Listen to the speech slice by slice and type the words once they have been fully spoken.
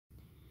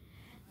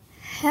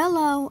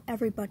Hello,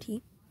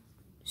 everybody.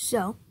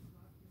 So,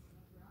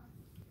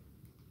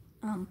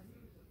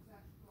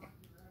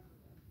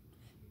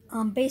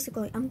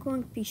 basically, I'm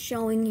going to be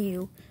showing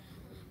you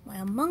my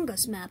Among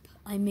Us map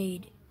I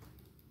made.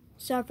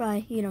 Sorry if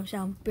I,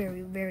 sound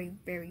very, very,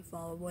 very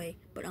far away,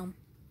 but,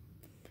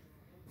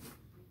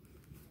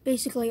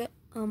 basically,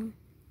 I'm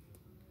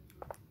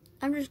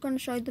just going to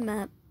show you the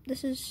map.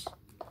 This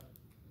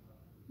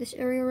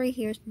area right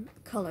here is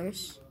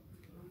colors.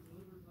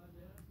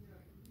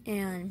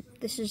 And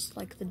this is,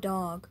 like, the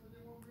dog.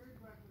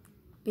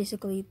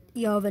 Basically,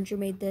 Adventure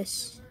made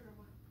this.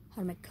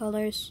 How to make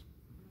colors.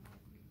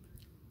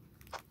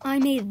 I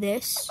made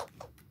this.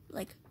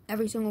 Like,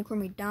 every single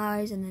crewmate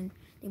dies, and then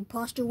the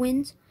imposter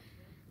wins.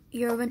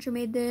 Adventure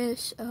made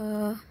this.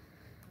 Yeah,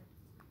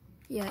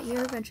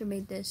 Adventure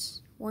made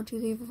this. 1, 2,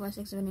 3, 4, 5,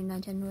 6, 7, 8,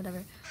 9, 10,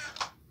 whatever.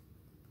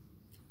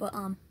 But,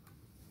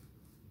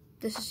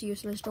 this is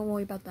useless. Don't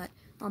worry about that.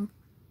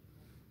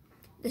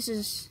 This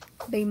is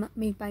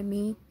made by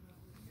me.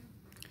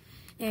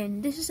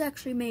 And this is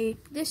actually made,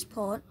 this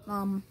part,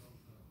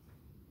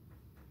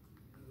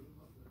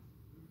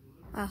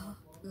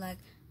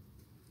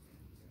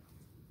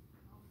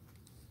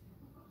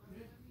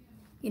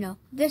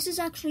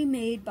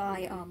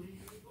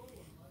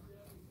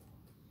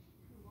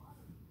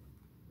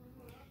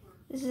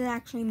 this is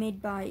actually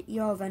made by,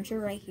 Adventure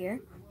right here.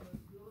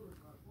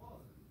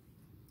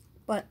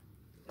 But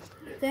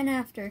then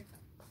after,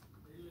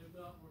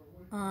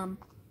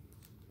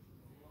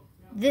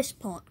 this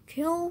part,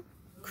 kill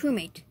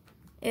crewmate.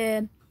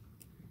 The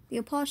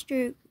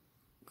imposter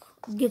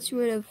gets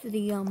rid of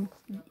the,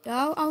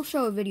 I'll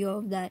show a video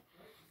of that.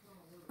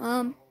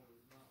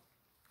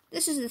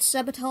 This is the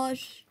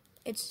sabotage.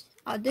 This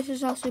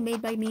is also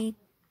made by me.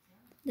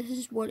 This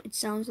is what it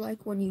sounds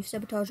like when you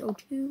sabotage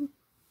O2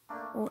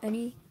 or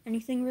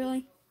anything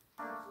really,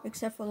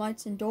 except for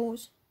lights and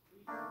doors.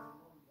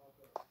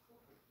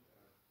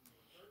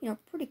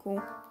 Pretty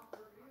cool.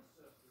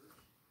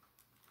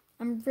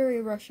 I'm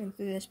very rushing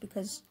through this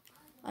because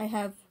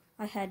I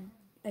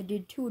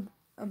did 2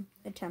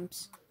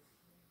 attempts,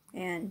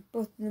 and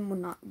both of them were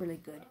not really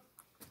good.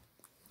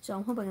 So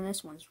I'm hoping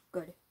this one's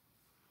good.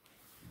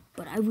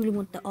 But I really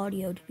want the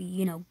audio to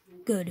be,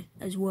 good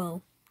as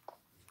well.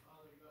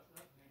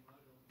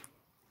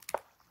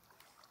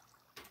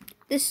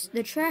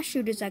 The trash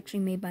chute is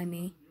actually made by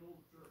me.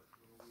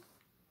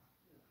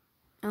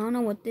 I don't know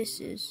what this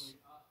is,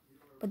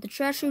 but the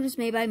trash chute is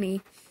made by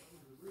me.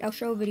 I'll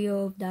show a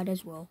video of that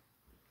as well.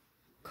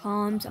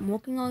 Comms, I'm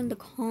working on the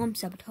comm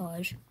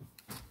sabotage.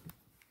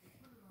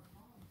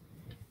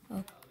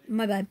 Oh,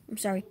 my bad, I'm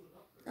sorry.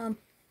 I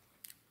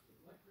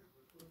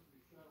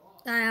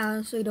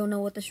honestly don't know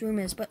what this room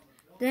is, but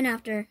then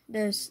after,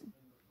 there's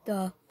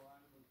now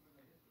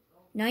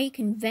you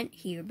can vent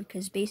here,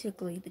 because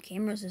basically the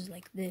cameras is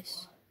like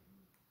this.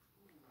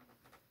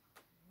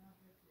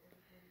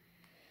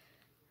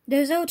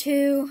 There's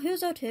O2,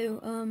 here's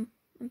O2, I'm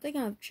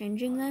thinking of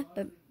changing that,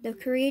 but the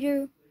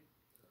creator,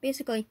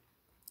 basically,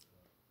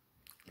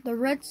 the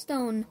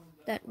redstone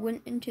that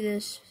went into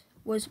this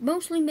was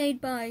mostly made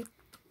by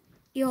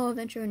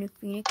Adventure and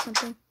Phoenix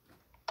something.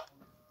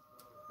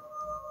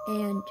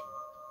 And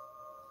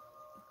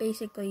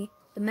basically,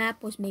 the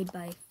map was made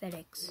by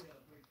FedEx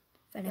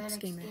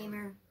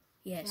Gamer.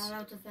 Yes. Shout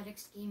out to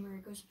FedEx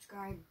Gamer. Go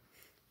subscribe.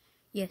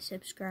 Yes,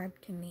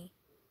 subscribe to me.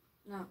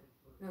 No,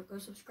 go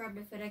subscribe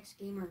to FedEx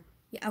Gamer.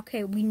 Yeah,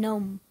 okay, we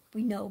know,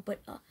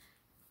 but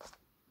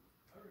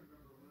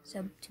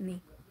sub to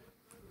me.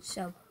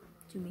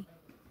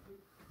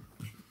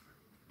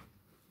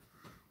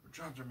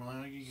 What's there,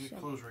 Milena? You get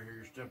clothes right here.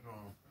 You're stepping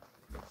on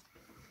them.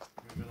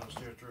 You're going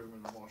downstairs, throw them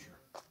in the washer.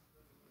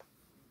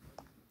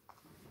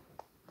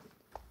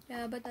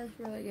 Yeah, but that's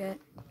really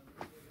it.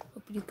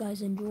 Hope you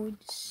guys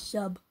enjoyed.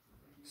 Sub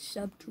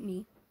to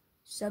me,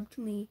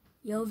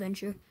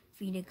 Adventure,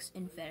 Phoenix,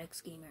 and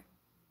FedEx Gamer.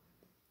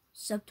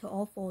 Sub to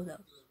all 4 of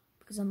those,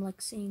 because I'm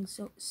like seeing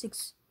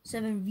 6,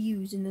 7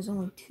 views and there's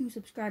only 2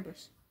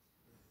 subscribers.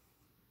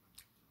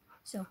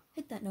 So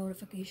hit that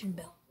notification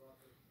bell.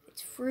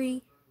 It's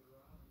free.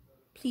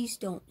 Please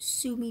don't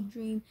sue me,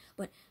 Dream,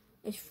 but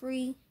it's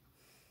free.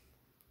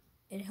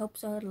 It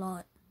helps out a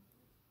lot.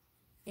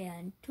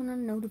 And turn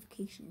on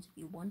notifications if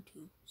you want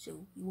to,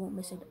 so you won't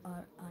miss it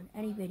on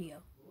any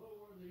video.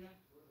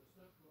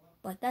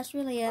 But that's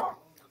really it.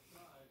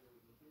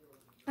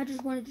 I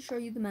just wanted to show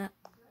you the map.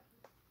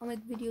 I'll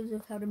make videos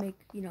of how to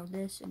make,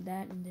 this and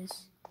that and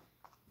this.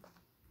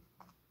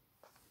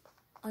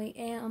 I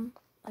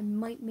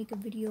might make a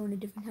video in a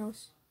different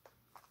house,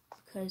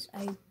 because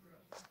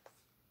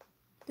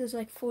there's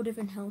like 4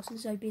 different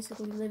houses I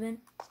basically live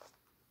in.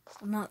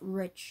 I'm not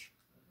rich.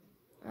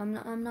 I'm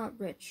not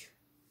rich.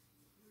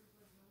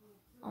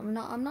 I'm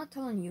not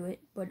telling you it,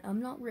 but I'm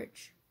not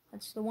rich.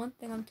 That's the one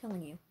thing I'm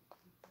telling you.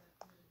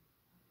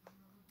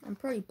 I'm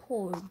pretty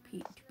poor to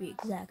be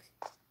exact.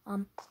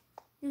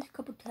 There's a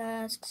couple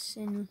tasks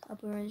in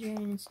Upper Engine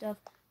and stuff,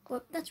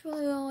 but that's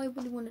really all I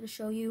really wanted to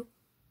show you.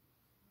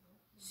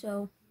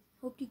 So,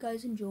 hope you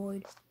guys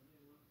enjoyed.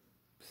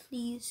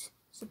 Please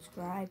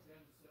subscribe.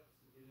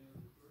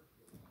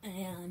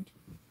 And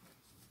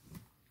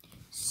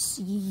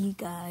see you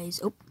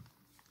guys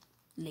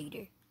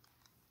later.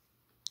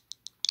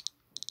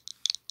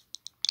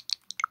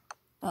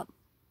 Oh,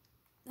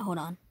 hold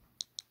on.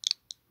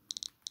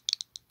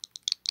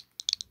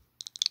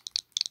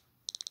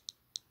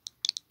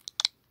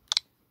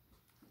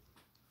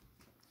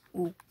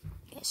 Oh,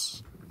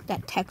 yes.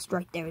 That text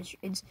right there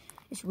is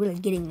really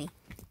getting me.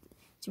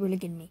 It's really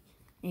getting me.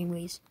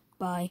 Anyways,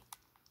 bye.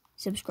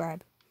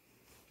 Subscribe.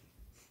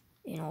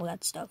 And all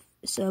that stuff.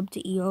 Sub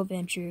to EO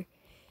Adventure.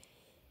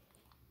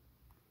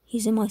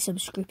 He's in my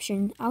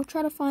subscription. I'll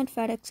try to find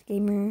FedEx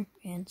Gamer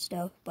and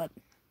stuff, but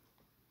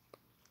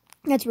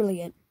that's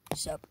really it.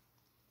 Sub.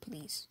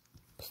 Please.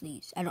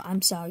 Please.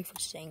 I'm sorry for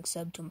saying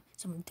sub to him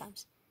so many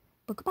times.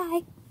 But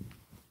goodbye.